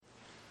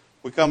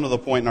We come to the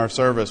point in our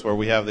service where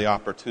we have the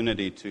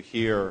opportunity to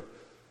hear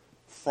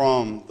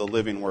from the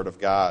living Word of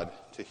God,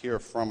 to hear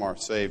from our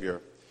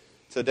Savior.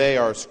 Today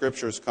our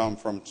scriptures come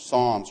from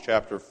Psalms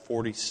chapter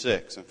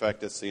 46. In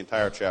fact, it's the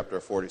entire chapter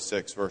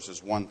 46,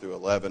 verses 1 through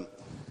 11.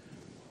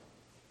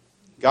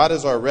 God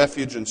is our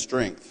refuge and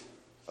strength,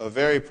 a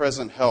very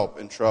present help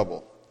in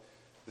trouble.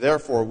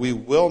 Therefore we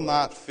will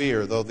not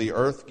fear, though the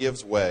earth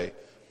gives way,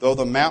 though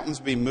the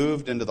mountains be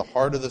moved into the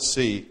heart of the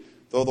sea,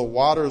 though the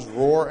waters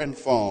roar and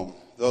foam,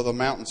 though the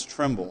mountains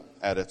tremble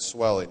at its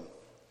swelling.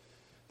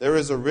 There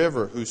is a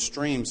river whose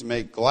streams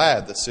make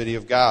glad the city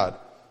of God,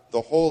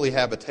 the holy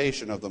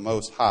habitation of the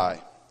Most High.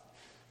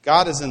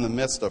 God is in the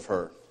midst of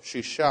her.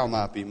 She shall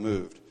not be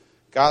moved.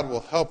 God will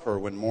help her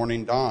when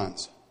morning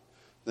dawns.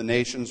 The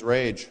nations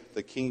rage,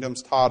 the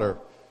kingdoms totter.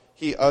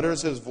 He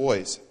utters his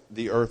voice,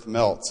 the earth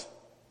melts.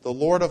 The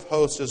Lord of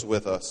hosts is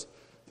with us.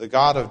 The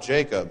God of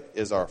Jacob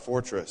is our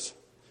fortress.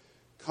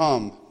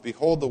 Come,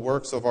 behold the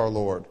works of our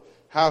Lord,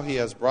 how he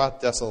has brought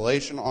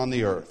desolation on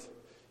the earth.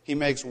 He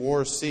makes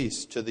wars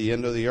cease to the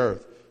end of the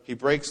earth. He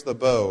breaks the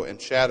bow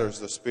and shatters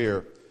the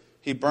spear.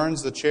 He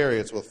burns the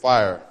chariots with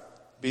fire.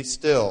 Be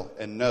still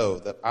and know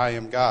that I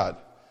am God.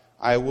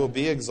 I will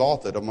be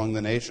exalted among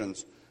the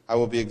nations. I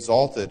will be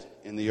exalted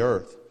in the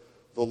earth.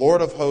 The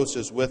Lord of hosts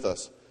is with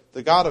us.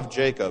 The God of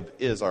Jacob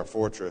is our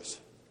fortress.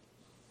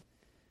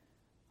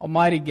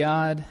 Almighty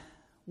God,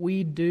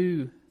 we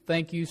do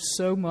thank you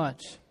so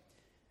much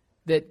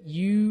that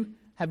you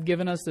have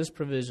given us this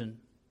provision,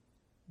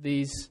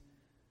 this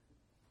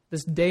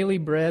daily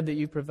bread that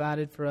you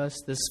provided for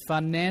us, these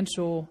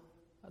financial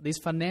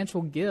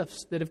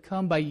gifts that have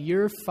come by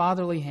your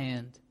fatherly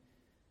hand.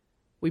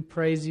 We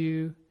praise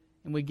you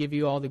and we give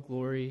you all the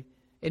glory.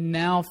 And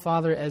now,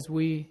 Father, as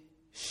we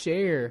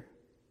share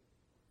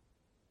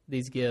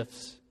these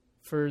gifts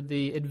for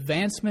the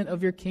advancement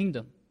of your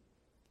kingdom,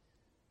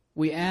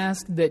 we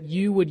ask that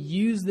you would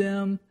use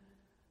them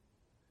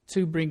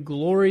to bring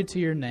glory to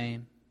your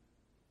name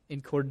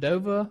in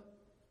Cordova,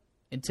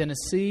 in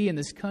Tennessee, in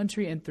this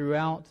country, and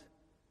throughout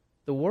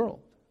the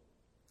world.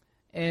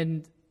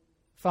 And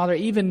Father,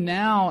 even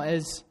now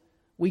as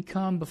we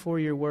come before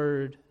your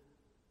word,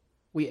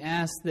 we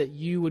ask that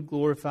you would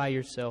glorify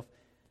yourself.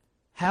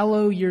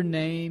 Hallow your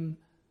name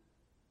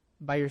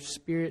by your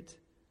Spirit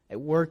at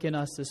work in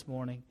us this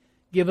morning.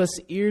 Give us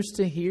ears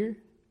to hear.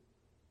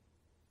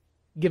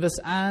 Give us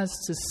eyes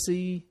to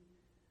see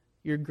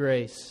your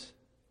grace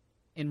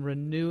and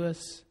renew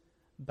us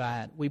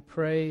by it. We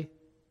pray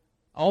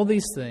all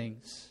these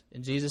things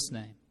in Jesus'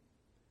 name.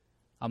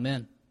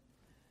 Amen.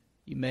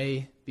 You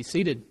may be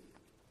seated.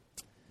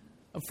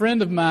 A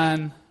friend of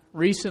mine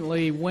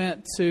recently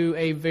went to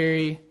a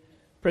very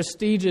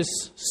prestigious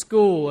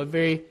school, a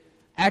very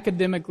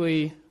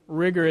academically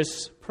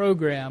rigorous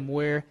program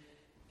where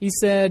he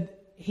said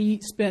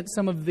he spent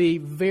some of the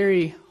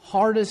very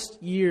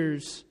hardest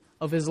years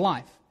of his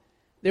life.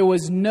 There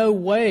was no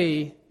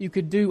way you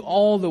could do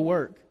all the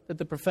work that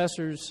the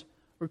professors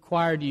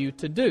required you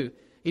to do.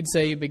 He'd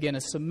say you begin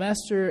a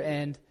semester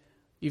and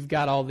you've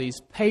got all these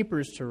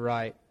papers to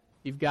write.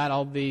 You've got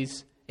all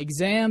these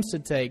exams to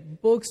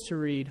take, books to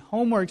read,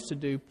 homeworks to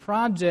do,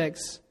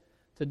 projects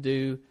to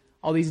do,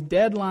 all these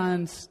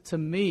deadlines to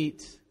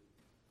meet.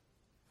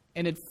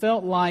 And it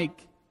felt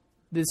like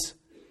this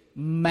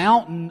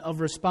mountain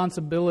of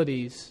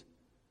responsibilities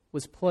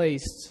was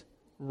placed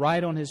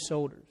right on his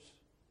shoulders.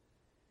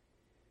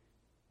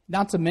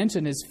 Not to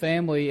mention his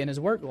family and his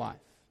work life.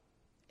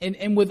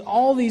 And with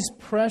all these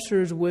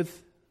pressures,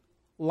 with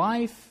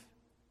life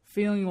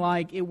feeling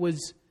like it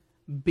was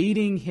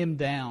beating him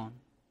down,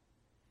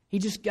 he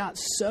just got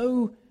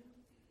so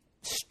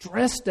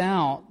stressed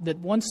out that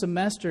one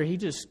semester he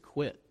just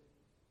quit.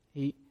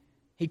 He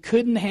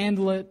couldn't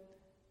handle it,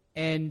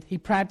 and he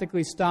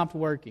practically stopped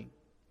working.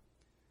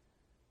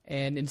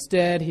 And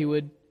instead he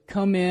would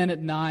come in at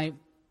night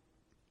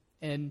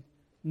and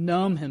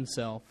numb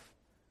himself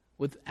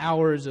with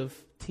hours of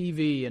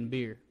TV and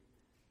beer.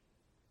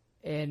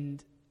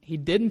 And he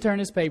didn't turn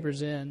his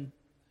papers in.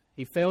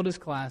 He failed his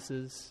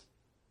classes,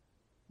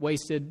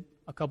 wasted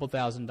a couple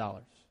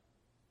 $1,000s.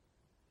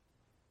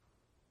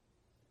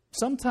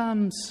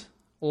 Sometimes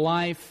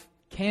life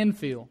can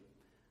feel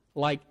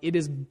like it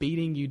is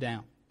beating you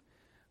down.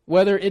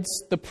 Whether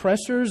it's the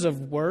pressures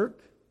of work,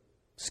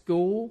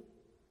 school,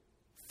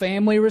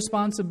 family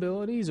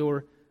responsibilities,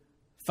 or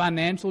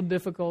financial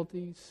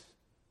difficulties,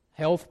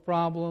 health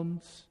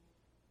problems,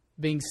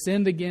 being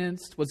sinned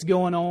against, what's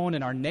going on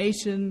in our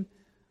nation,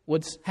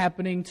 what's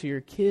happening to your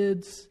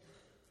kids.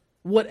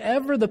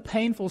 Whatever the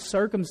painful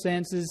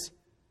circumstances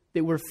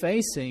that we're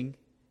facing,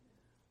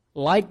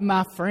 like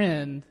my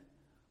friend,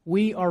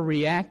 we are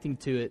reacting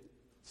to it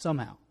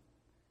somehow.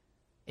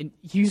 And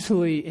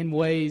usually in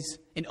ways,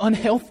 in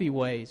unhealthy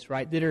ways,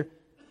 right, that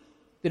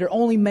are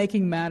only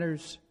making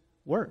matters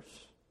worse.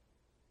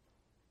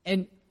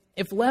 And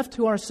if left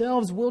to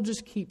ourselves, we'll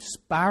just keep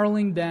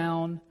spiraling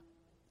down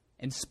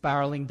and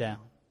spiraling down.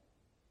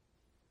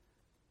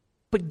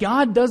 But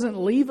God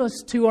doesn't leave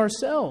us to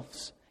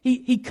ourselves.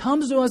 He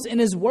comes to us in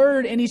His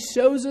Word and He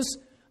shows us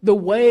the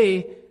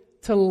way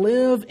to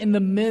live in the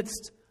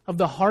midst of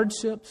the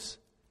hardships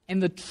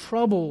and the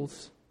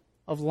troubles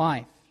of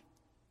life.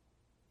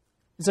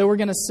 And so we're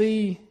going to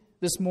see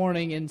this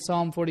morning in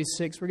Psalm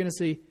 46, we're going to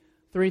see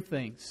three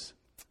things: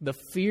 the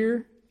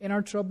fear in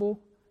our trouble,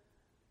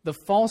 the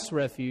false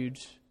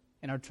refuge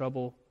in our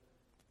trouble,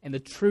 and the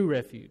true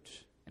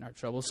refuge in our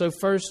trouble. So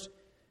first,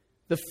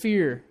 the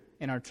fear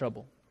in our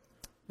trouble.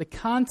 The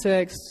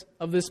context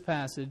of this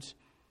passage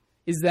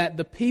is that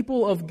the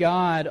people of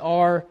God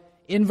are,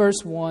 in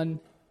verse 1,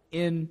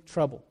 in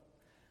trouble.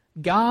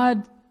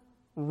 God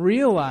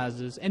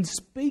realizes and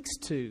speaks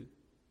to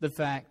the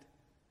fact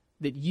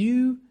that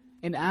you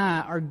and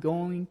I are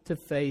going to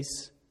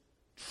face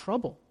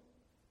trouble.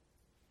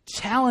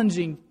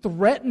 Challenging,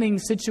 threatening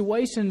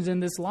situations in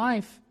this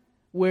life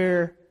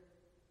where,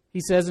 he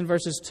says in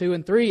verses 2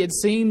 and 3, it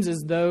seems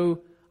as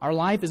though our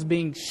life is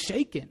being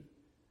shaken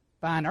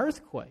by an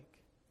earthquake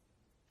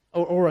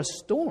or a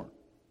storm.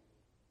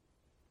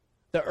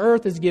 The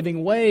earth is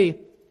giving way.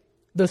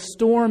 The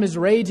storm is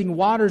raging,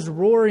 waters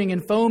roaring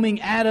and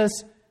foaming at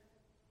us.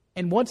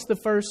 And what's the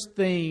first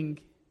thing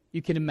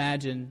you can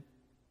imagine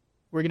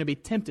we're going to be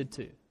tempted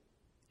to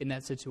in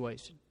that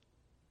situation?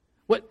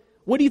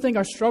 What do you think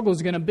our struggle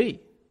is going to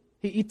be?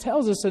 He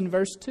tells us in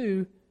verse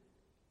 2,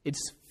 it's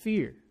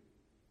fear.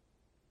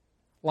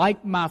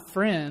 Like my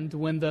friend,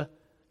 when the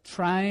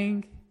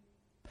trying,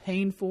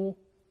 painful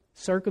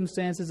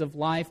circumstances of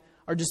life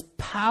are just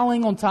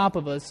piling on top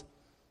of us,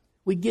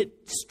 we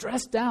get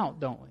stressed out,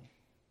 don't we?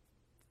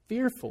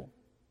 Fearful,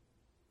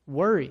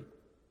 worried.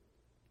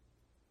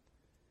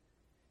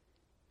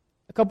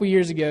 A couple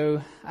years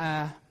ago,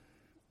 I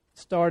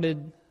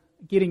started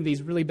getting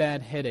these really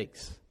bad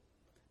headaches.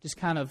 Just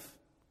kind of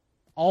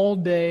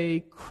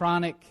all-day,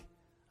 chronic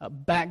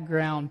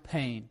background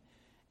pain.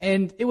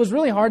 And it was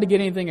really hard to get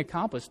anything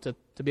accomplished,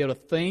 to be able to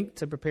think,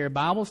 to prepare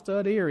Bible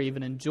study, or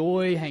even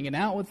enjoy hanging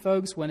out with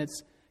folks when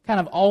it's kind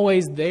of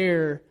always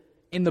there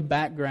in the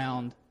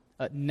background,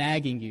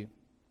 nagging you.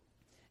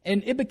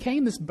 And it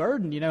became this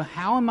burden,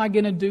 how am I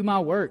going to do my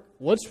work?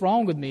 What's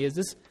wrong with me? Is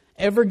this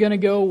ever going to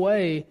go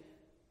away?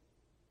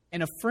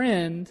 And a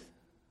friend,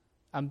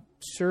 I'm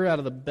sure out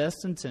of the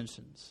best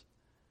intentions,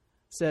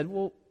 said,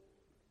 well,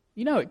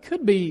 it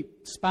could be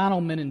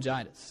spinal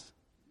meningitis.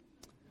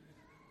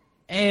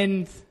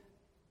 And,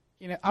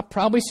 I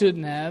probably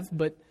shouldn't have,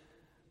 but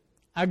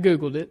I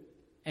Googled it,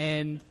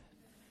 and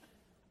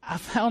I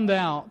found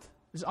out,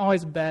 there's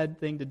always a bad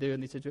thing to do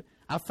in these situations,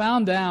 I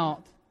found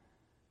out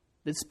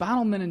that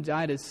spinal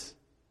meningitis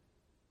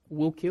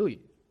will kill you.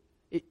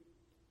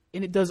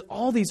 And it does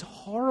all these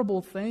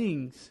horrible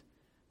things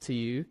to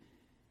you.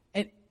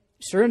 And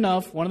sure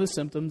enough, one of the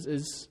symptoms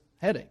is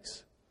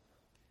headaches.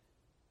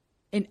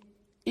 And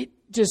it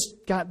just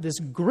got this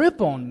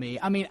grip on me.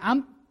 I mean,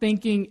 I'm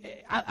thinking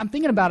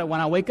about it when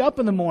I wake up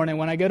in the morning,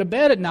 when I go to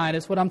bed at night.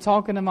 It's what I'm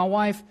talking to my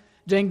wife,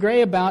 Jane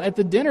Gray, about at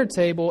the dinner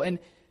table. And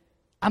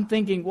I'm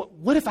thinking,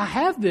 what if I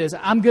have this?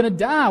 I'm going to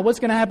die. What's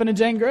going to happen to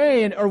Jane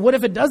Gray? Or what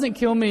if it doesn't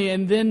kill me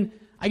and then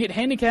I get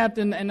handicapped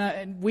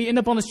and we end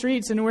up on the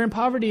streets and we're in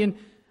poverty and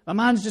my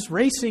mind's just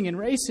racing and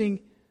racing.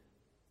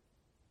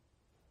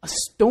 A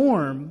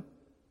storm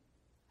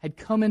had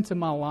come into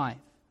my life,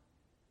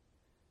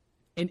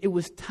 and it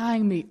was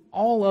tying me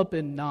all up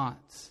in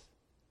knots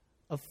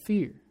of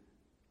fear.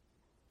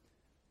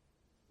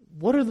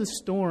 What are the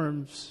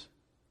storms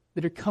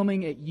that are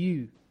coming at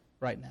you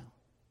right now?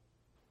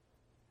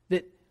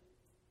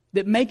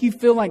 That make you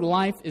feel like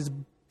life is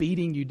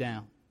beating you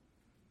down?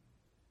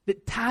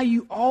 That tie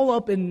you all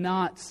up in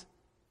knots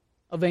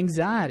of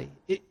anxiety?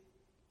 It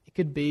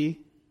could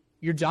be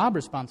your job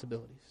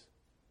responsibilities,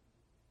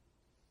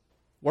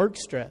 work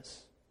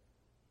stress.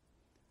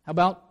 How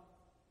about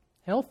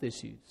health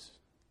issues?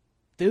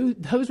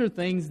 Those are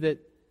things that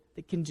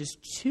can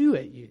just chew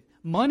at you.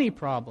 Money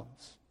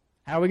problems.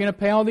 How are we going to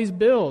pay all these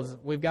bills?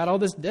 We've got all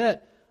this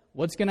debt.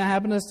 What's going to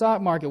happen to the stock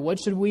market? What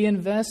should we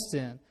invest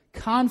in?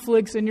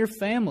 Conflicts in your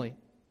family.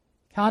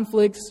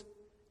 Conflicts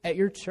at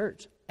your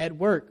church, at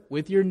work,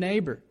 with your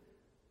neighbor.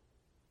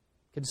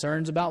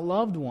 Concerns about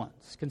loved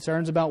ones.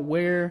 Concerns about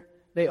where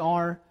they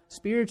are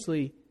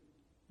spiritually.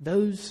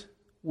 Those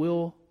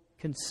will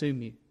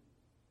consume you.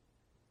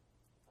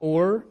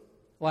 Or,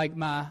 like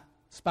my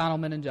spinal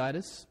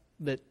meningitis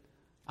that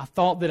I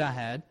thought that I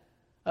had,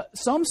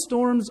 some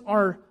storms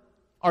are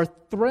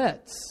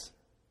threats.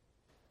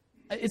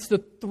 It's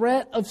the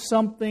threat of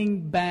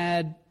something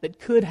bad that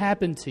could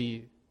happen to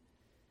you.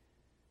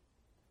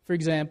 For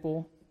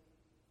example,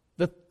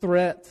 the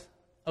threat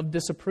of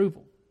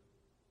disapproval.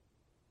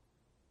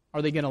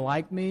 Are they going to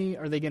like me?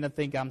 Are they going to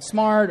think I'm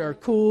smart or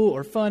cool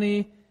or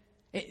funny?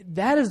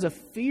 That is a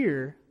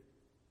fear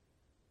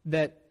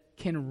that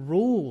can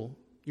rule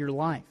your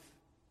life.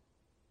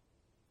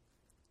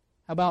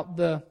 How about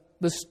the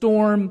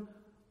storm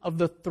of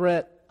the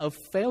threat of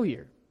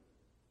failure?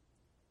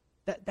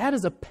 That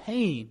is a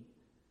pain.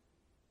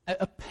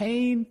 A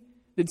pain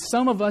that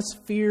some of us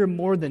fear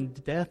more than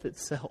death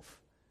itself.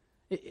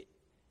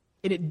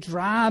 It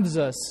drives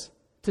us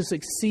to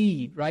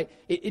succeed, right?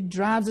 It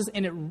drives us,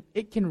 and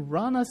it can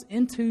run us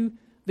into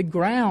the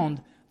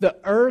ground, the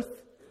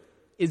earth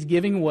is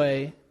giving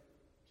way.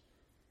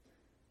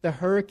 The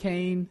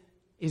hurricane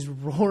is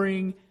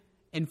roaring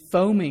and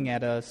foaming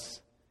at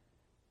us.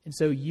 And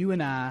so you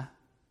and I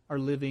are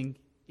living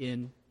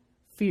in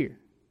fear.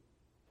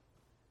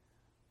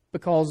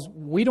 Because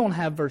we don't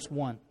have verse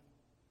 1.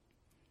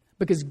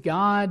 Because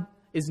God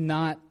is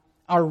not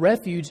our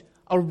refuge.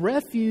 A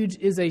refuge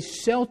is a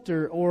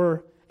shelter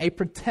or a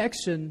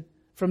protection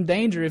from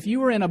danger. If you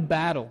were in a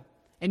battle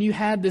and you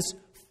had this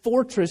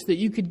fortress that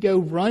you could go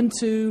run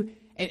to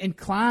and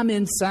climb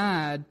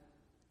inside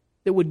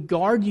that would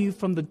guard you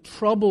from the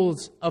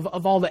troubles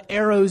of all the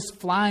arrows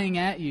flying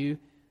at you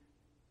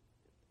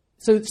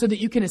so that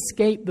you can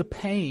escape the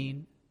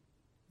pain,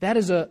 that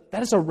is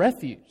a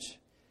refuge.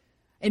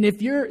 And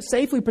if you're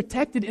safely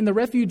protected in the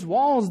refuge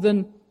walls,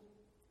 then,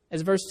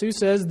 as verse 2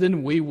 says,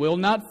 then we will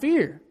not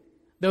fear.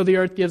 Though the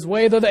earth gives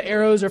way, though the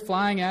arrows are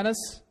flying at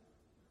us.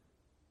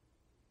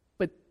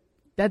 But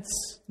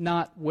that's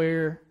not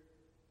where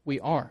we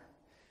are.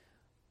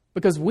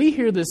 Because we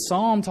hear this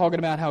psalm talking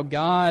about how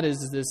God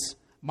is this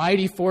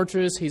mighty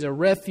fortress, He's a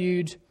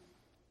refuge.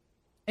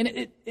 And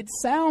it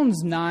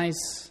sounds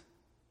nice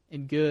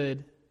and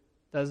good,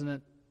 doesn't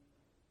it?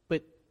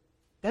 But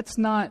that's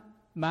not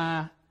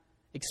my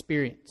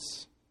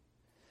experience.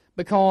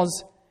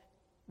 Because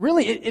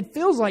really, it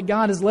feels like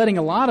God is letting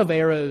a lot of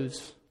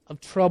arrows of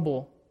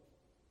trouble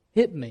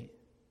hit me.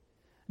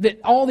 That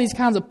all these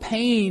kinds of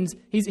pains,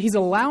 He's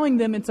allowing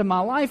them into my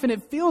life, and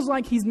it feels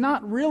like He's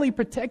not really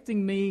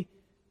protecting me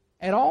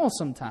at all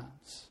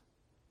sometimes.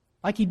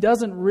 Like He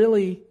doesn't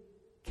really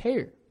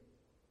care.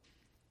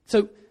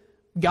 So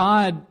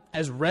God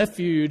as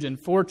refuge and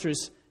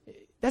fortress,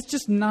 that's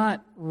just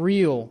not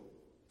real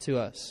to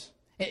us.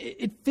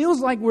 It feels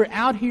like we're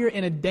out here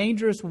in a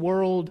dangerous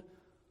world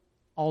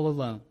all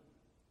alone.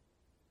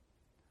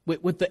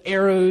 With the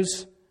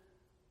arrows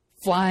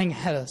flying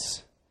at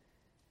us.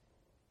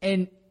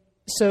 And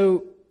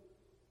so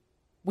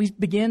we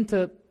begin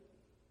to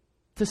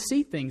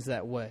see things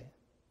that way.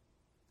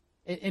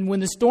 And when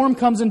the storm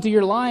comes into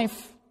your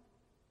life,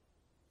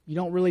 you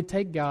don't really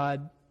take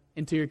God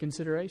into your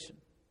consideration.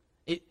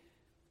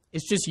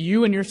 It's just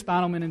you and your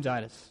spinal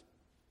meningitis.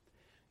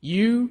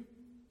 You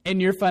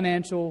and your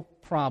financial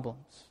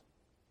problems.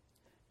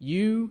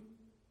 You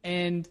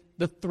and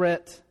the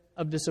threat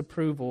of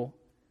disapproval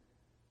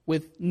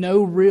with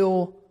no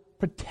real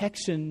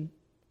protection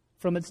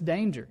from its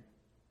danger.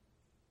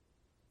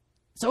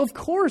 So of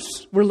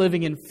course we're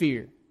living in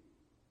fear.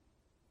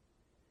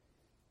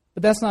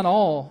 But that's not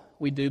all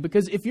we do,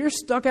 because if you're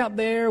stuck out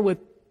there with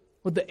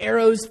the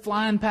arrows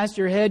flying past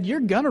your head, you're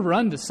going to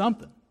run to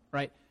something,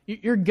 right?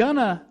 You're going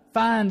to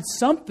find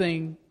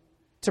something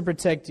to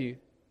protect you.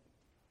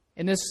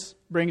 And this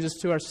brings us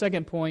to our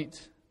second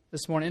point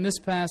this morning. In this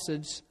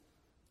passage,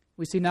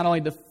 we see not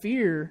only the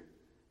fear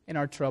in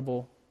our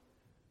trouble,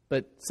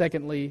 but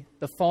secondly,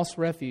 the false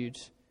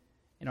refuge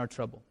in our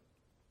trouble.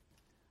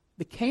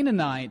 The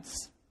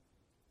Canaanites,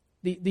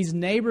 these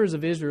neighbors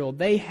of Israel,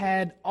 they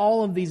had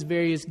all of these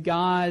various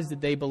gods that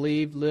they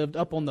believed lived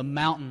up on the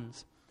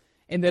mountains.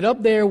 And that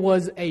up there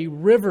was a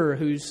river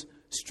whose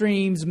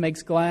streams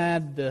makes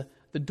glad the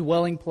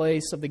dwelling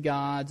place of the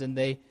gods. And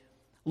they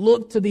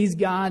looked to these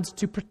gods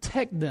to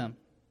protect them,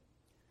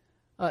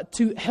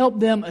 to help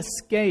them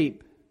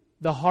escape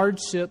the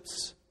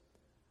hardships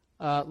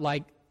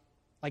like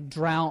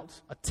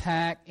drought,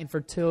 attack,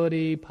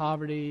 infertility,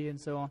 poverty, and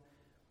so on.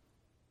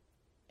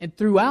 And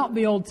throughout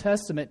the Old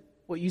Testament,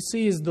 what you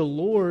see is the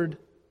Lord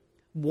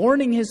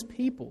warning His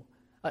people,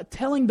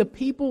 telling the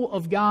people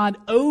of God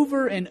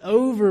over and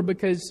over,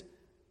 because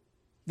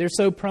they're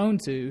so prone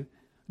to,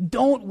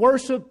 don't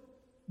worship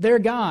their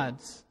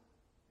gods.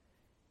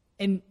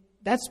 And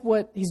that's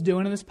what He's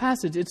doing in this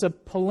passage. It's a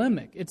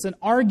polemic. It's an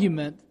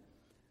argument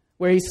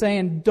where He's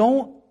saying,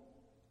 don't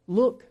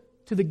look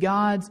to the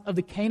gods of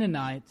the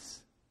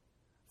Canaanites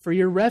for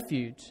your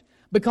refuge.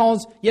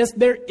 Because, yes,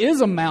 there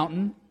is a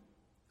mountain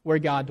where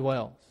God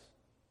dwells.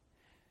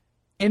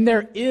 And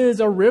there is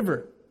a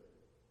river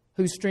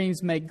whose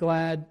streams make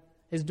glad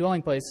His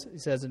dwelling place, He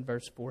says in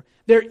verse 4.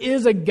 There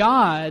is a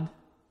God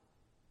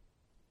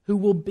who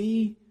will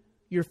be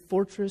your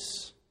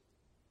fortress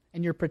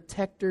and your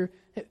protector,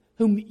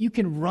 whom you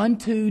can run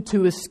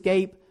to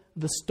escape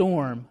the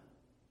storm.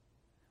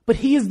 But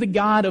He is the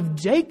God of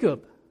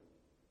Jacob.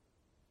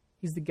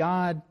 He's the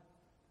God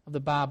of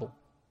the Bible.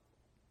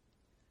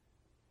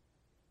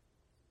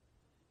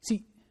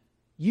 See,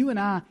 you and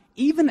I,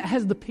 even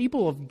as the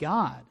people of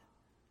God,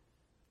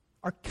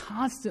 are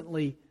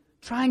constantly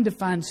trying to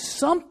find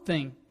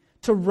something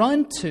to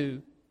run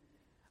to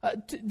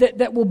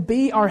that will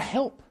be our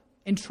help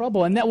in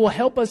trouble and that will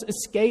help us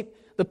escape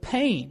the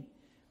pain.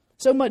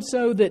 So much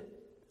so that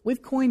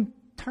we've coined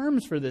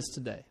terms for this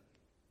today.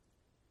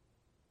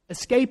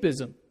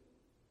 Escapism,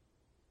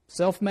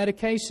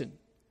 self-medication,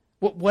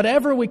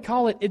 whatever we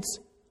call it, it's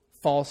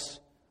false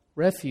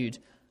refuge.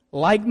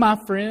 Like my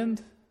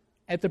friend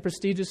at the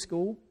prestigious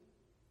school,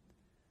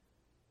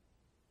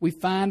 we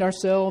find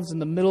ourselves in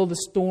the middle of the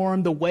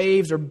storm. The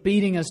waves are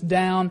beating us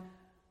down.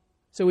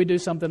 So we do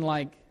something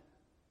like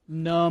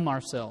numb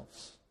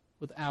ourselves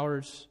with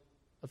hours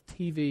of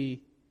TV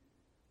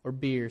or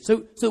beer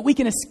so we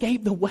can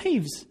escape the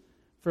waves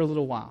for a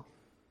little while.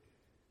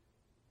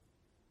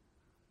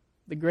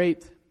 The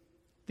great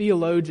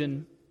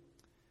theologian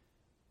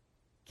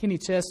Kenny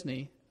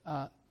Chesney,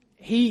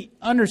 he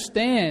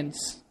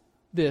understands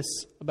this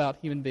about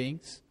human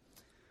beings.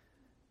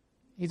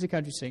 He's a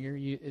country singer,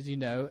 as you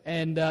know.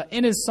 And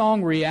in his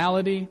song,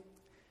 Reality,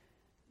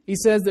 he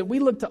says that we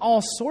look to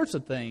all sorts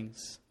of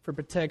things for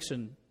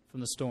protection from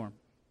the storm.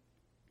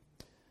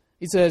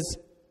 He says,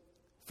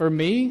 for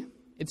me,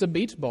 it's a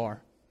beach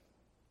bar,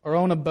 or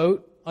on a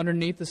boat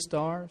underneath the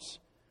stars,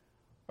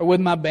 or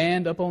with my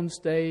band up on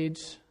stage.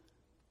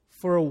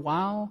 For a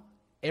while,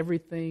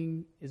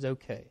 everything is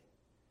okay.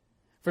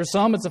 For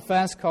some, it's a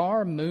fast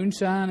car,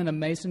 moonshine in a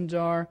mason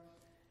jar,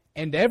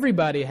 and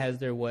everybody has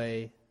their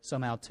way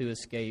somehow to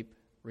escape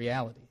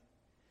reality.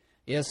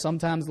 Yes,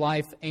 sometimes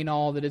life ain't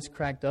all that it's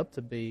cracked up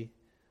to be.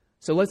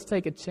 So let's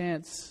take a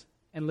chance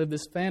and live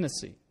this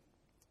fantasy,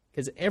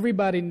 because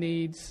everybody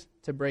needs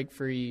to break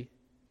free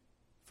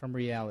from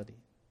reality.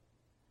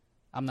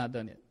 I'm not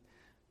done yet.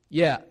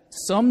 Yeah,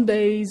 some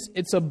days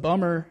it's a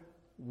bummer.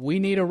 We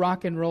need a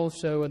rock and roll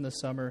show in the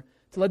summer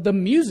to let the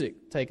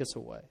music take us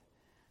away.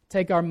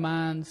 Take our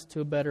minds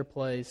to a better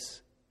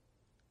place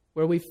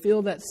where we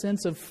feel that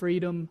sense of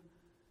freedom.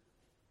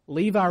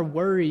 Leave our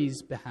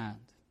worries behind.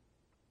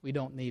 We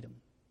don't need them.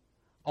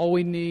 All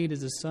we need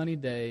is a sunny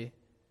day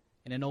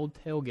and an old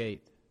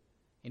tailgate,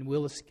 and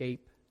we'll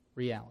escape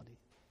reality.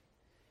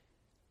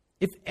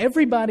 If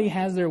everybody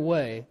has their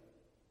way,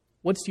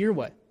 what's your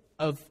way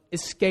of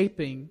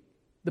escaping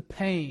the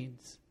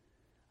pains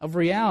of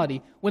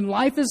reality? When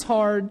life is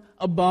hard,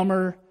 a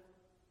bummer,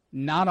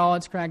 not all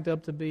it's cracked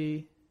up to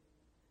be,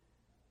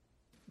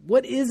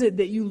 what is it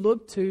that you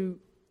look to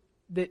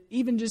that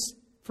even just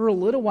for a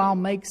little while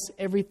makes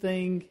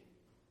everything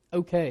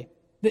okay?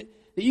 That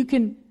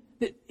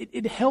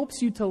it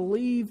helps you to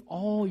leave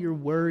all your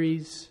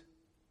worries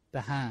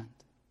behind.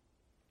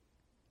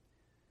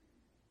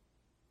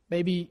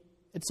 Maybe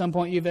at some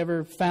point you've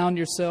ever found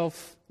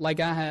yourself, like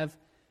I have,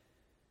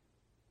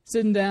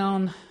 sitting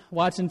down,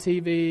 watching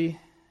TV,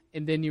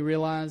 and then you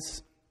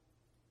realize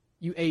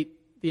you ate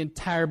the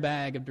entire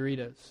bag of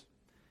Doritos.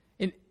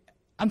 And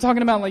I'm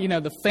talking about, like,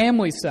 the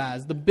family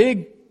size, the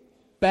big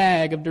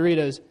bag of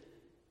Doritos.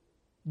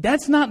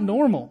 That's not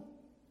normal.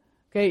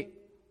 Okay,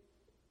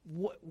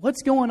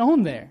 what's going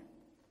on there?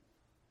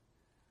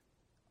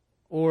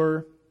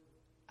 Or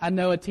I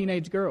know a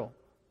teenage girl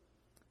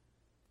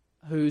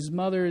whose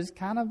mother is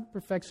kind of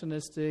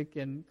perfectionistic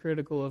and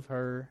critical of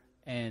her,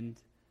 and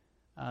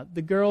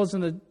the girls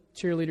in the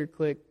cheerleader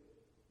clique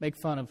make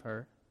fun of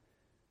her.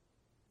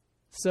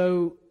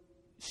 So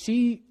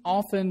she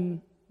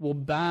often will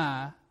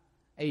buy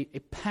a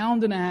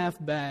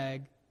 1.5-pound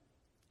bag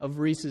of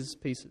Reese's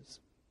Pieces.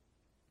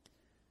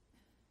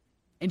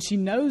 And she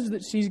knows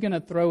that she's going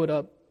to throw it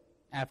up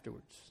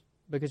afterwards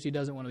because she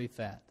doesn't want to be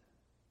fat.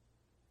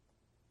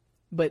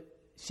 But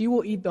she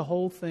will eat the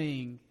whole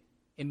thing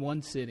in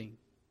one sitting.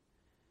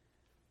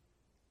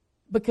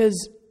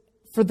 Because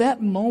for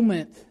that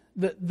moment,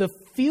 the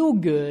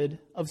feel-good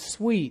of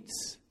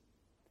sweets,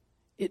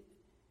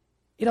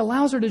 it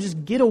allows her to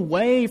just get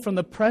away from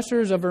the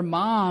pressures of her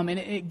mom, and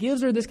it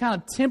gives her this kind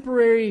of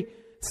temporary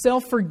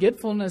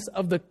self-forgetfulness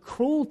of the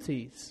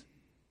cruelties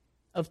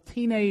of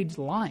teenage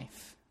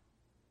life.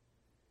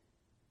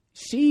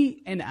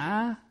 She and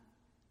I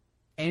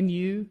and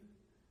you,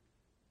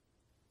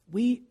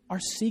 we are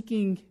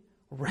seeking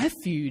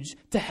refuge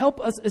to help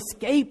us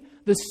escape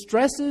the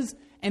stresses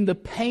and the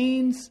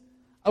pains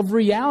of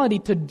reality,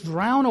 to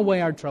drown away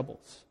our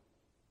troubles,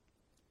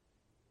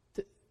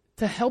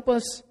 to help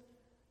us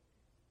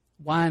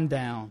wind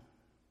down,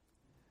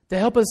 to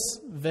help us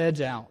veg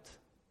out.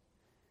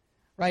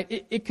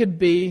 Right? It could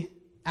be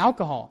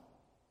alcohol,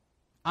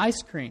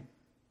 ice cream,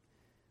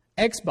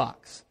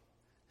 Xbox,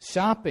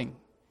 shopping,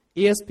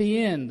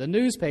 ESPN, the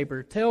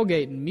newspaper,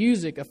 tailgating,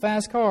 music, a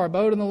fast car, a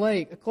boat on the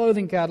lake, a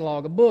clothing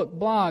catalog, a book,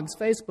 blogs,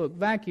 Facebook,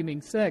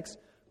 vacuuming, sex,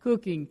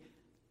 cooking,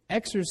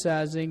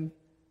 exercising.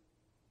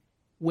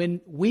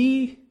 When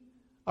we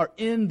are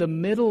in the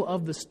middle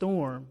of the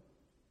storm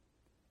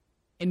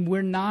and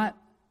we're not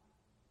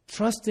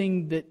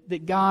trusting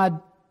that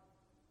God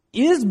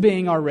is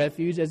being our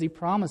refuge as He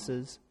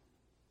promises,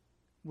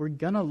 we're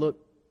going to look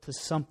to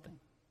something.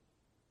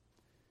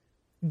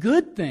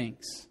 Good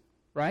things,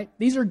 right?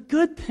 These are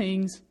good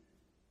things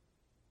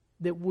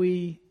that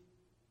we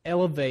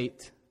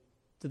elevate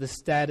to the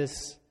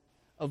status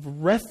of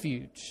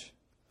refuge,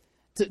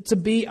 to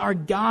be our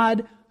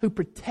God who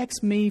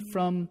protects me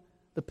from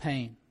the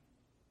pain.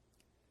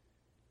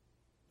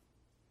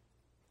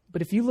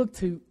 But if you look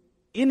to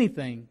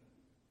anything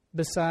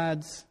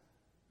besides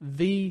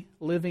the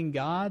living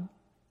God,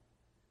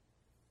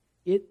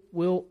 it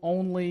will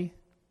only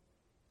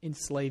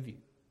enslave you.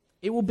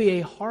 It will be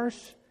a harsh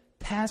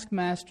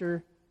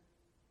taskmaster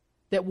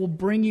that will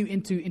bring you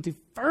into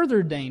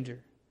further danger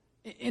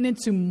and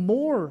into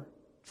more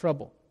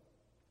trouble.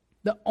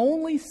 The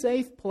only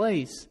safe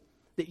place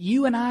that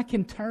you and I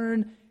can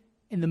turn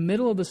in the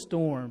middle of the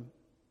storm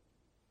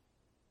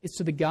is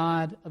to the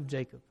God of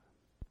Jacob.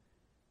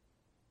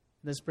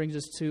 This brings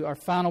us to our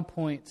final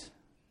point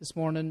this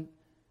morning.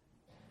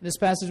 In this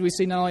passage we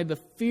see not only the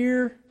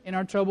fear in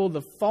our trouble,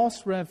 the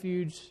false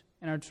refuge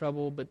in our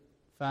trouble, but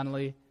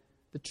finally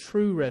the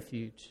true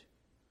refuge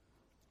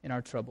in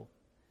our trouble.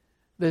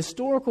 The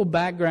historical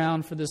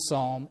background for this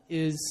psalm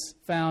is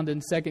found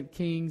in 2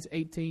 Kings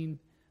 18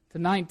 to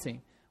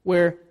 19,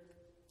 where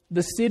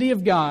the city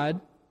of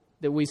God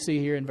that we see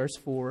here in verse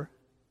 4,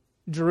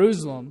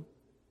 Jerusalem,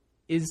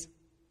 is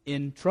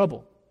in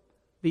trouble.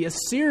 The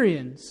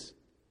Assyrians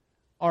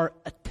are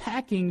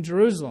attacking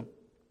Jerusalem.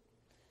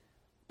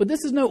 But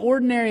this is no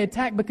ordinary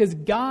attack because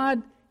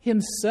God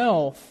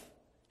Himself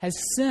has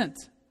sent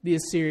the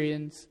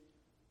Assyrians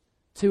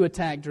to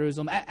attack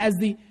Jerusalem.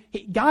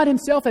 God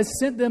Himself has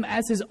sent them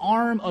as His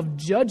arm of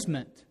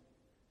judgment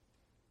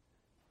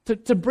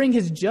to bring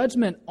His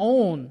judgment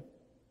on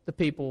the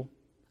people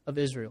of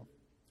Israel.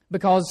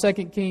 Because 2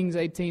 Kings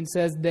 18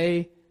 says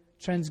they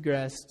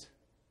transgressed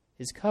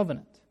His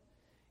covenant.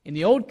 In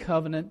the Old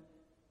Covenant,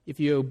 if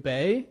you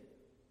obey,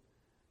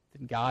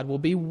 then God will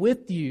be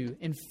with you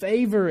in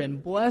favor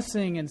and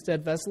blessing and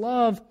steadfast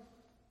love.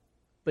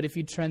 But if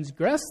you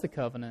transgress the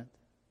covenant,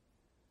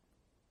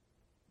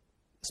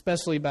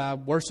 especially by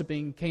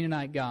worshiping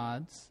Canaanite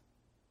gods,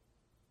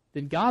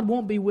 then God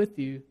won't be with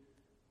you.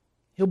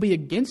 He'll be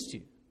against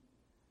you.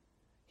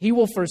 He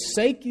will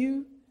forsake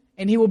you,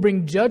 and He will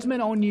bring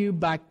judgment on you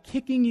by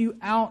kicking you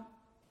out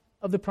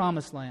of the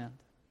promised land.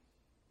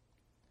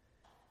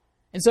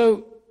 And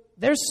so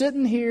they're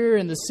sitting here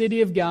in the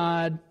city of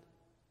God,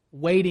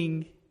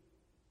 waiting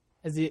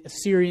as the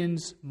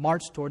Assyrians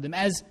march toward them,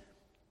 as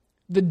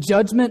the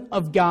judgment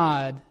of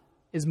God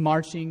is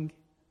marching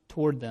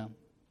toward them.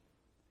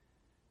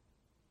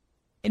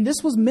 And this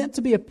was meant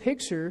to be a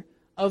picture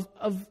of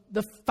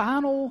the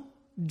final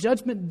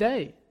judgment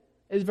day,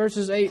 as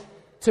verses 8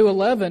 to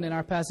 11 in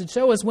our passage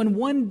show us, when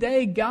one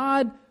day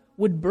God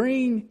would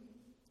bring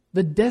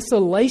the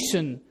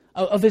desolation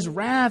of His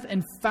wrath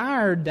and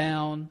fire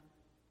down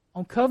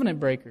on covenant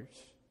breakers,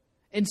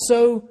 and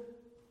so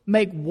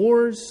make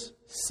wars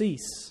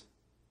cease,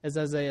 as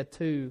Isaiah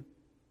 2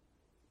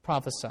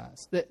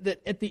 prophesies.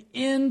 That at the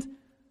end,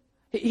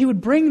 He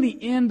would bring the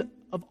end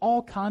of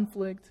all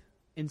conflict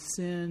and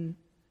sin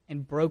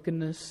and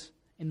brokenness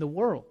in the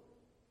world.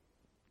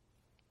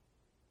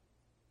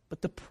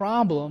 But the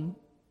problem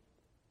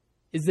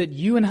is that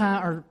you and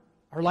I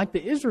are like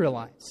the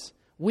Israelites.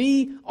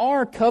 We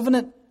are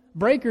covenant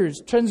breakers,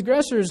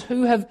 transgressors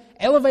who have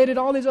elevated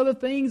all these other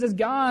things as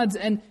gods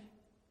and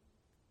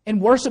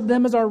worship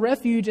them as our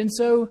refuge. And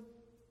so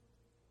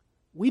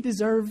we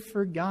deserve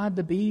for God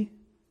to be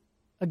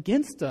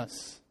against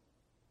us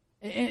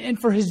and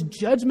for His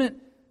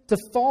judgment to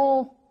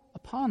fall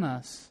upon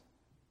us.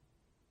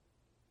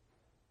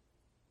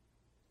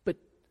 But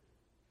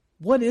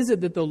what is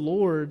it that the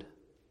Lord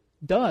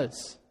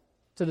does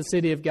to the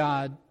city of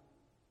God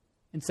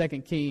in 2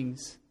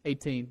 Kings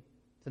 18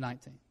 to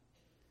 19?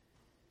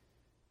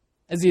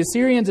 As the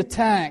Assyrians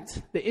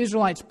attacked, the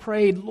Israelites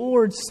prayed,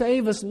 "Lord,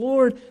 save us.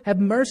 Lord, have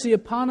mercy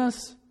upon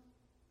us."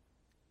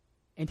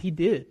 And He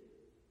did.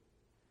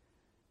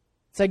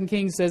 2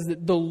 Kings says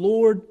that the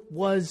Lord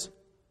was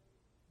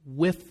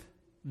with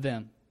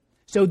them,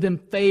 showed them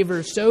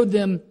favor, showed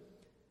them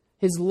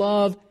His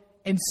love.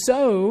 And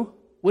so,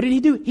 what did He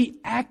do?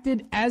 He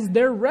acted as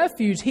their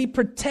refuge. He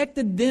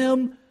protected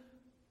them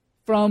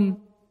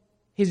from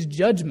His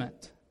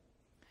judgment.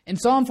 And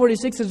Psalm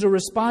 46 is a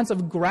response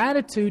of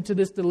gratitude to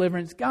this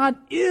deliverance. God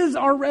is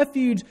our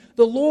refuge.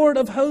 The Lord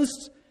of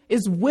hosts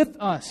is with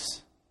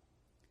us.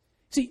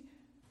 See,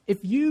 if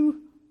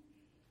you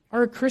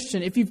are a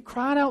Christian, if you've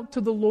cried out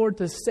to the Lord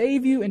to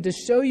save you and to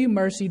show you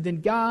mercy,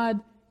 then God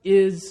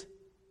is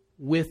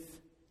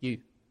with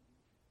you.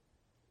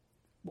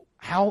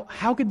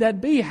 How could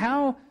that be?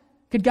 How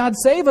could God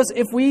save us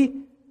if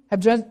we have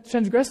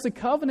transgressed the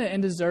covenant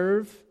and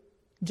deserve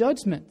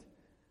judgment?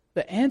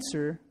 The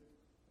answer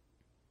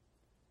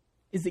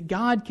is that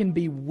God can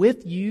be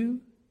with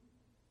you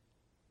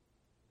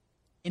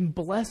in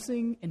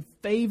blessing and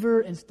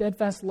favor and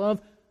steadfast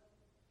love,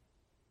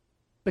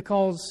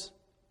 because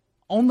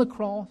on the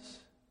cross,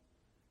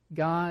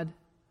 God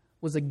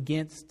was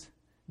against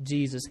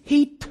Jesus.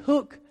 He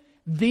took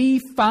the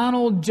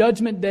final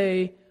judgment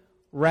day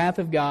wrath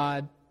of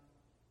God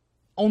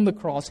on the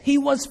cross. He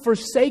was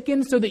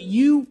forsaken so that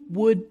you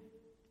would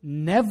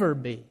never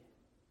be.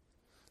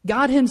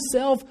 God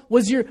Himself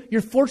was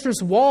your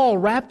fortress wall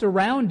wrapped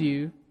around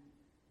you,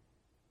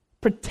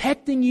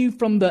 protecting you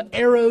from the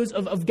arrows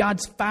of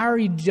God's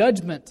fiery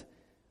judgment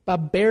by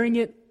bearing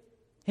it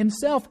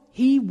Himself.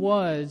 He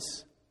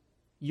was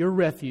your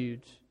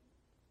refuge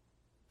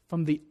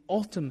from the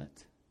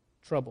ultimate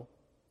trouble.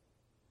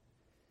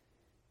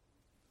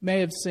 You may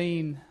have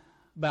seen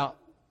about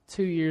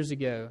 2 years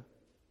ago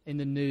in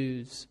the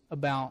news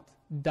about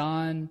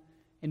Don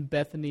and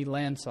Bethany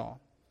Lansall,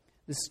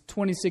 this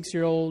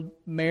 26-year-old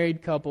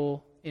married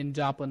couple in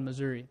Joplin,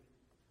 Missouri.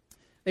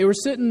 They were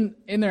sitting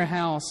in their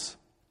house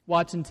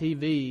watching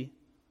TV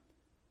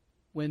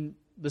when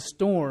the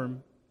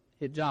storm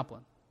hit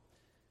Joplin.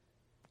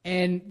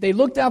 And they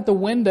looked out the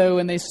window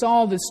and they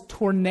saw this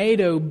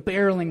tornado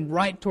barreling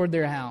right toward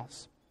their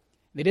house.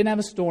 They didn't have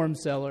a storm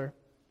cellar,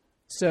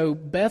 so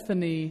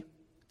Bethany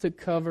took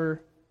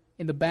cover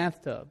in the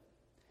bathtub.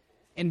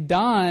 And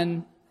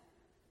Don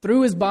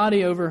threw his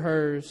body over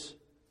hers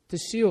to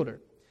shield her.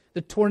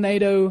 The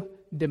tornado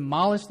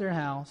demolished their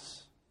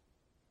house.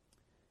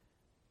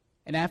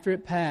 And after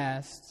it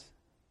passed,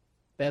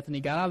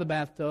 Bethany got out of the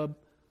bathtub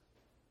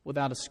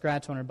without a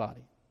scratch on her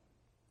body.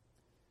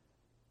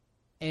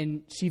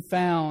 And she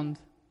found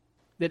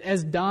that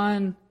as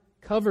Don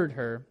covered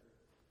her,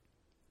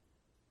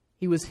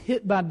 he was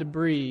hit by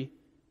debris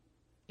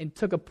and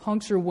took a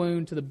puncture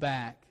wound to the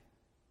back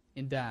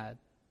and died.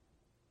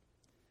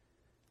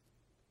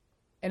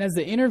 And as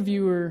the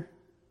interviewer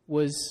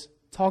was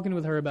talking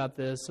with her about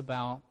this,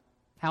 about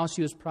how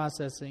she was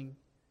processing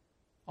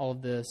all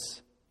of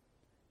this,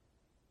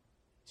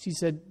 she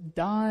said,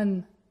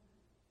 Don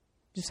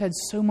just had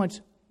so much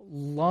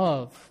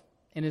love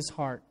in his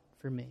heart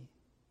for me.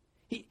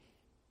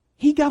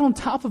 He got on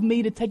top of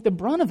me to take the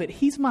brunt of it.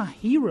 He's my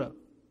hero.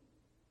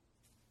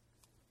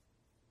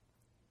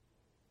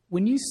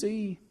 When you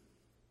see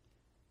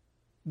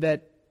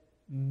that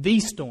the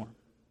storm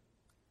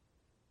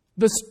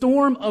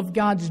of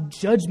God's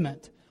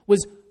judgment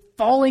was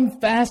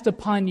falling fast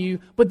upon you,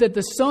 but that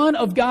the Son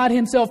of God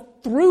Himself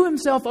threw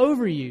Himself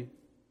over you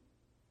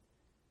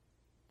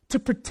to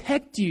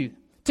protect you,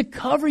 to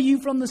cover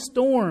you from the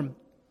storm,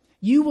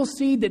 you will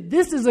see that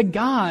this is a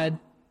God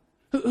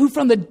who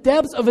from the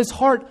depths of His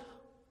heart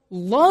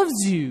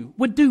loves you,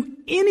 would do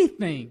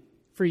anything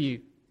for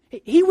you.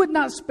 He would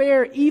not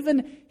spare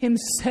even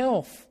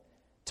Himself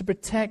to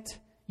protect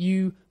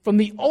you from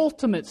the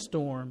ultimate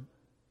storm.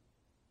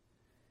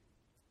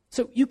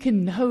 So you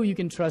can know you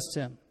can trust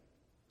Him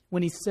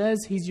when He says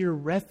He's your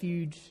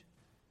refuge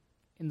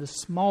in the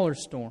smaller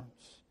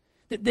storms.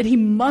 That He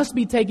must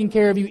be taking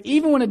care of you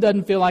even when it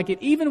doesn't feel like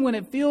it, even when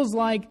it feels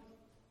like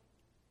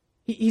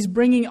He's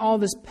bringing all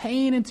this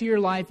pain into your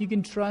life. You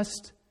can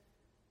trust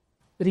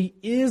that He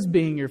is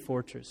being your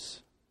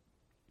fortress.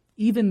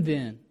 Even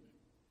then,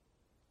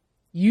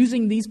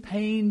 using these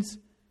pains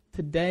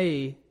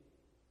today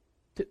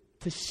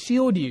to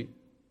shield you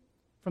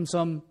from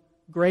some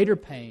greater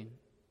pain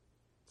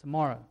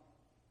tomorrow.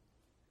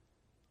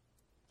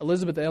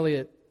 Elizabeth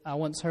Elliot, I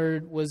once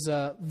heard, was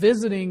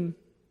visiting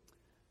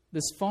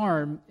this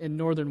farm in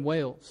northern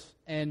Wales.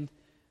 And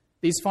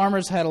these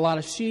farmers had a lot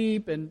of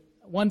sheep, and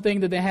one thing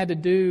that they had to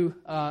do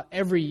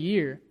every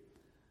year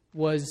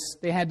was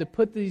they had to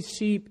put these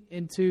sheep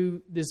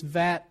into this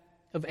vat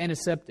of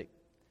antiseptic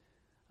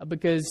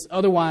because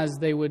otherwise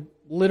they would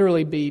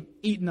literally be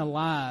eaten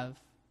alive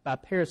by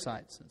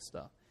parasites and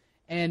stuff.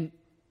 And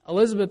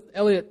Elizabeth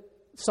Elliot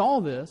saw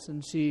this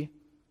and she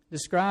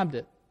described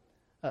it,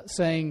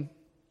 saying,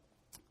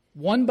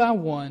 one by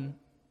one,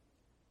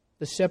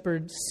 the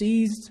shepherd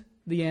seized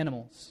the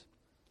animals.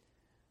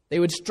 They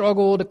would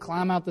struggle to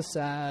climb out the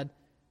side,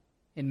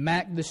 and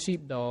Mac the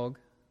sheepdog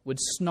would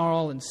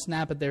snarl and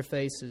snap at their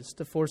faces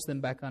to force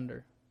them back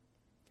under.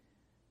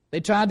 They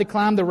tried to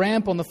climb the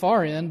ramp on the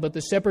far end, but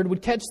the shepherd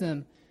would catch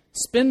them,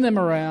 spin them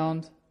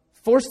around,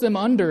 force them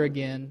under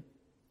again,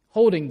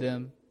 holding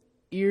them,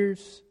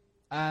 ears,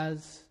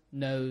 eyes,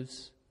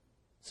 nose,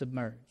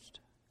 submerged.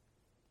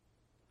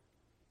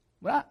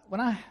 When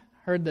I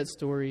heard that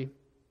story,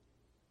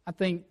 I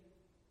think,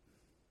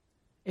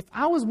 if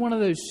I was one of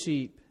those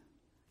sheep,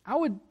 I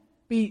would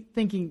be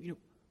thinking,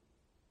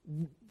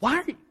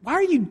 why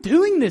are you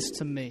doing this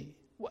to me?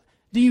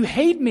 Do you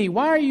hate me?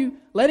 Why are you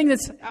letting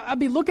this? I'd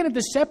be looking at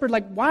the shepherd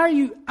like,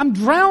 I'm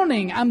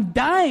drowning. I'm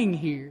dying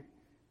here.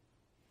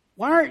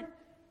 Why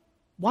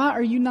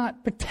are you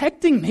not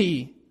protecting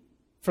me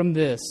from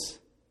this?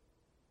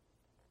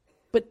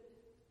 But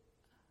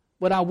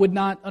what I would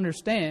not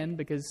understand,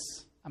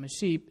 because I'm a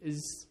sheep,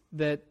 is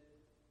that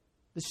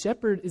the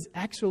shepherd is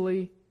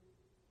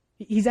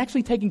he's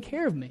actually taking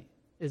care of me,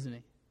 isn't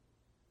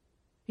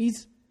he?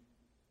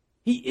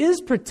 He is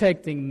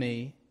protecting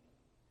me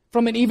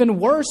from an even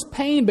worse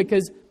pain,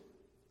 because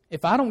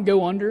if I don't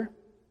go under,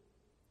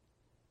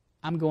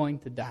 I'm going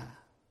to die.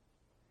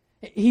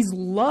 He's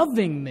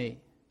loving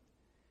me.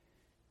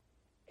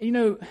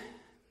 You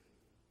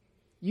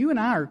and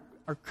I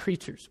are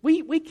creatures.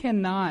 We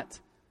cannot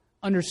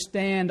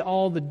understand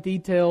all the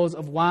details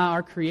of why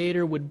our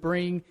Creator would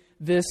bring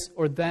this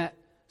or that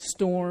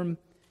storm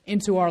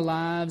into our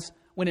lives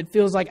when it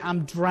feels like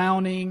I'm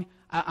drowning,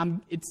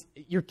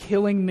 you're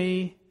killing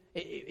me.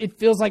 It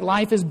feels like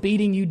life is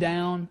beating you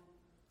down.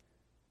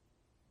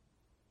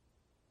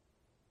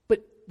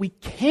 But we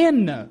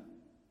can know.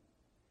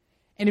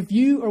 And if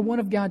you are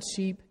one of God's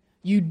sheep,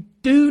 you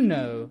do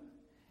know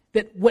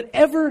that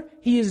whatever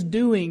He is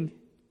doing,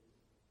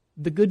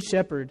 the Good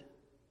Shepherd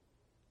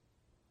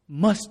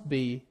must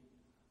be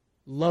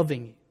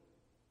loving you.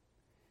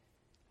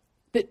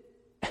 That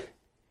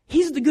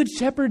He's the Good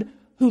Shepherd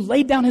who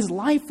laid down His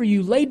life for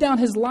you, laid down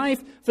His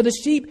life for the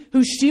sheep,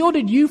 who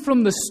shielded you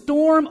from the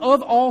storm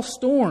of all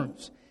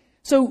storms.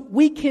 So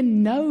we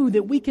can know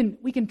that we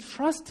can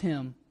trust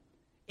Him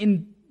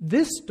in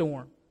this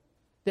storm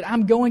that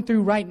I'm going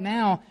through right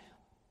now,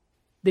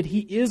 that He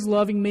is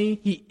loving me,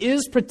 He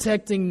is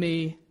protecting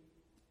me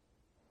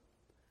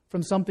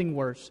from something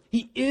worse.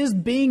 He is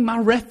being my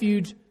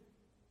refuge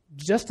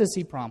just as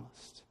He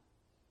promised.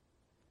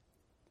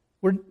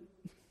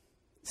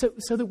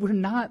 So that we're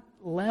not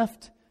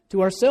left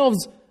to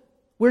ourselves.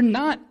 We're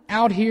not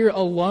out here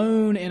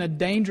alone in a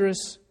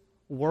dangerous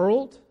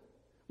world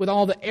with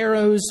all the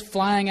arrows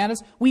flying at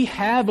us. We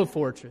have a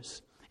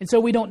fortress. And so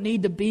we don't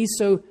need to be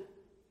so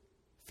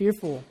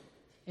fearful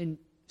and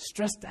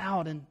stressed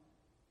out and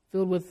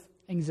filled with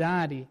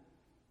anxiety.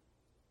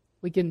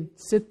 We can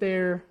sit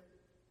there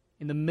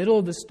in the middle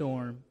of the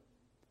storm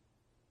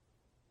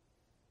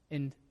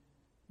and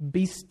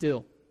be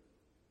still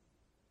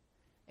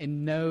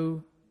and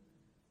know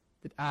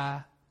that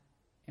I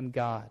am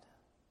God,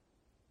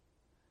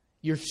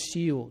 your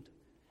shield.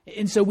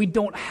 And so we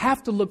don't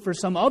have to look for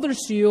some other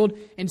shield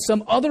and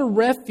some other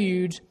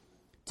refuge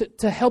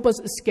to help us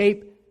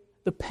escape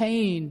the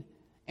pain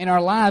in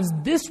our lives.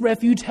 This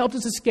refuge helps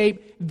us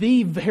escape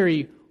the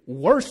very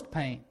worst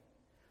pain.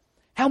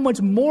 How much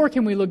more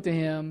can we look to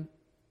Him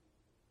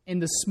in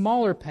the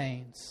smaller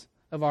pains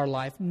of our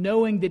life,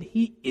 knowing that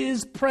He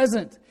is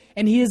present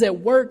and He is at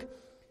work,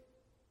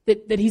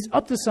 that He's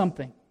up to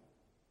something.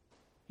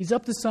 He's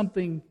up to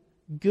something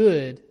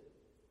good,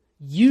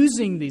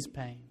 using these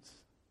pains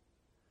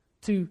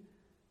to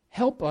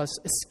help us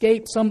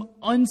escape some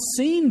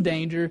unseen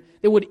danger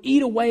that would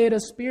eat away at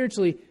us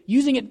spiritually,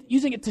 using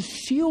it to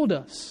shield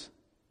us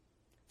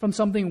from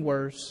something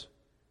worse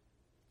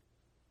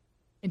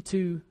and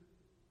to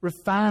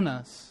refine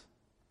us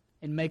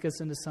and make us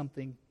into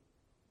something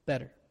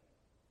better.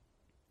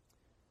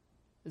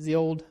 As the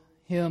old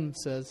hymn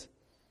says,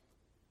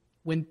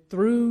 when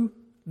through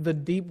the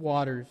deep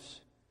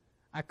waters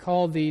I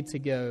call thee to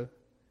go,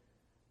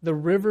 the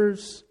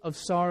rivers of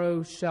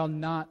sorrow shall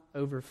not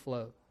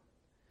overflow.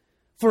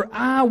 For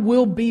I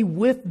will be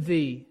with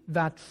thee,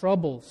 thy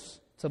troubles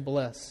to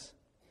bless,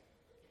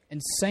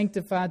 and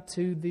sanctify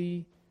to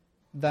thee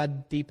thy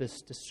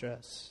deepest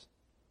distress.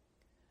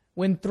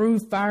 When through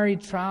fiery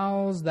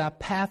trials thy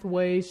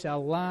pathway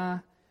shall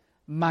lie,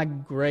 my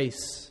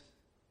grace,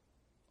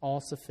 all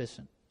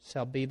sufficient,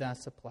 shall be thy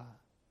supply.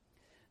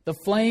 The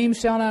flame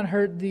shall not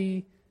hurt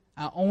thee,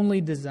 I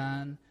only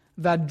design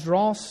thy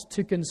dross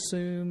to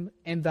consume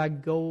and thy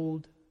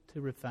gold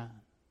to refine.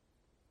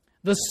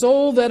 The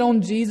soul that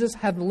on Jesus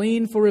hath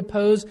leaned for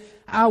repose,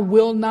 I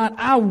will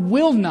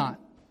not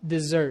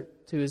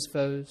desert to his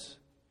foes.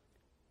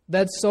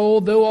 That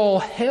soul, though all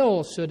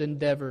hell should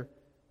endeavor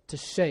to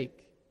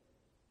shake,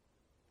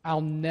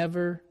 I'll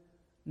never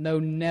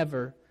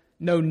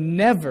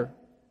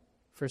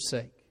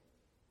forsake.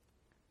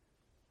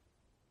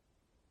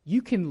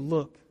 You can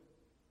look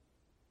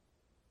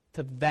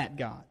to that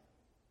God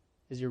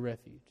as your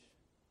refuge.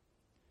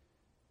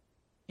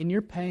 In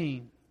your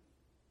pain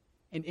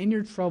and in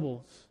your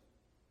troubles,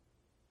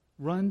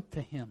 run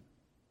to Him.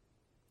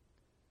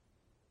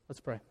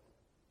 Let's pray.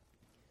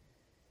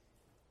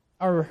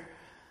 Our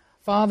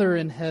Father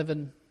in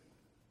heaven,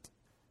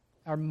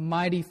 our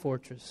mighty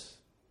fortress,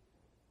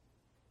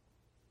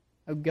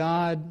 oh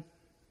God,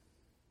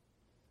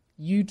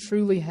 you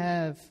truly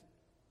have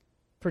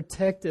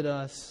protected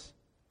us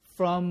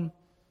from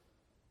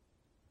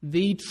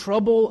the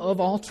trouble of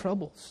all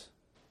troubles.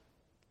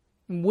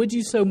 And would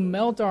you so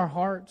melt our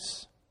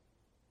hearts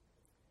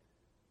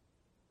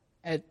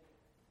at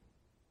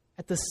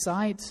the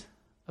sight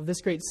of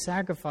this great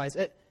sacrifice,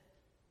 at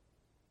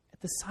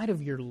the sight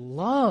of your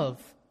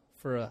love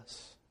for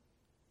us,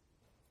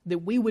 that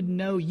we would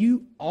know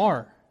you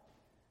are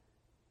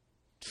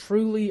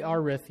truly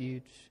our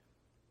refuge,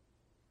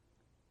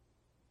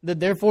 that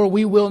therefore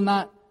we would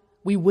not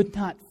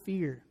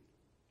fear,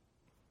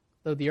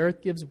 though the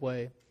earth gives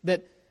way,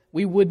 that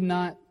we would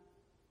not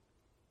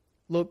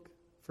look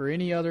for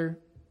any other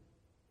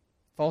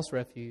false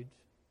refuge,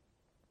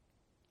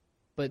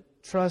 but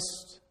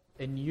trust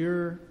in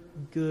your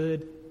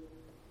good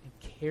and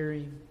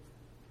caring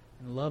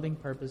and loving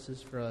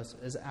purposes for us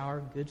as our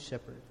good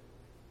shepherd.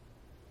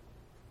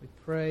 We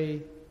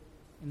pray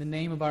in the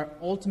name of our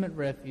ultimate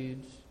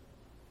refuge,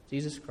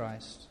 Jesus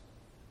Christ.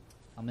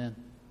 Amen.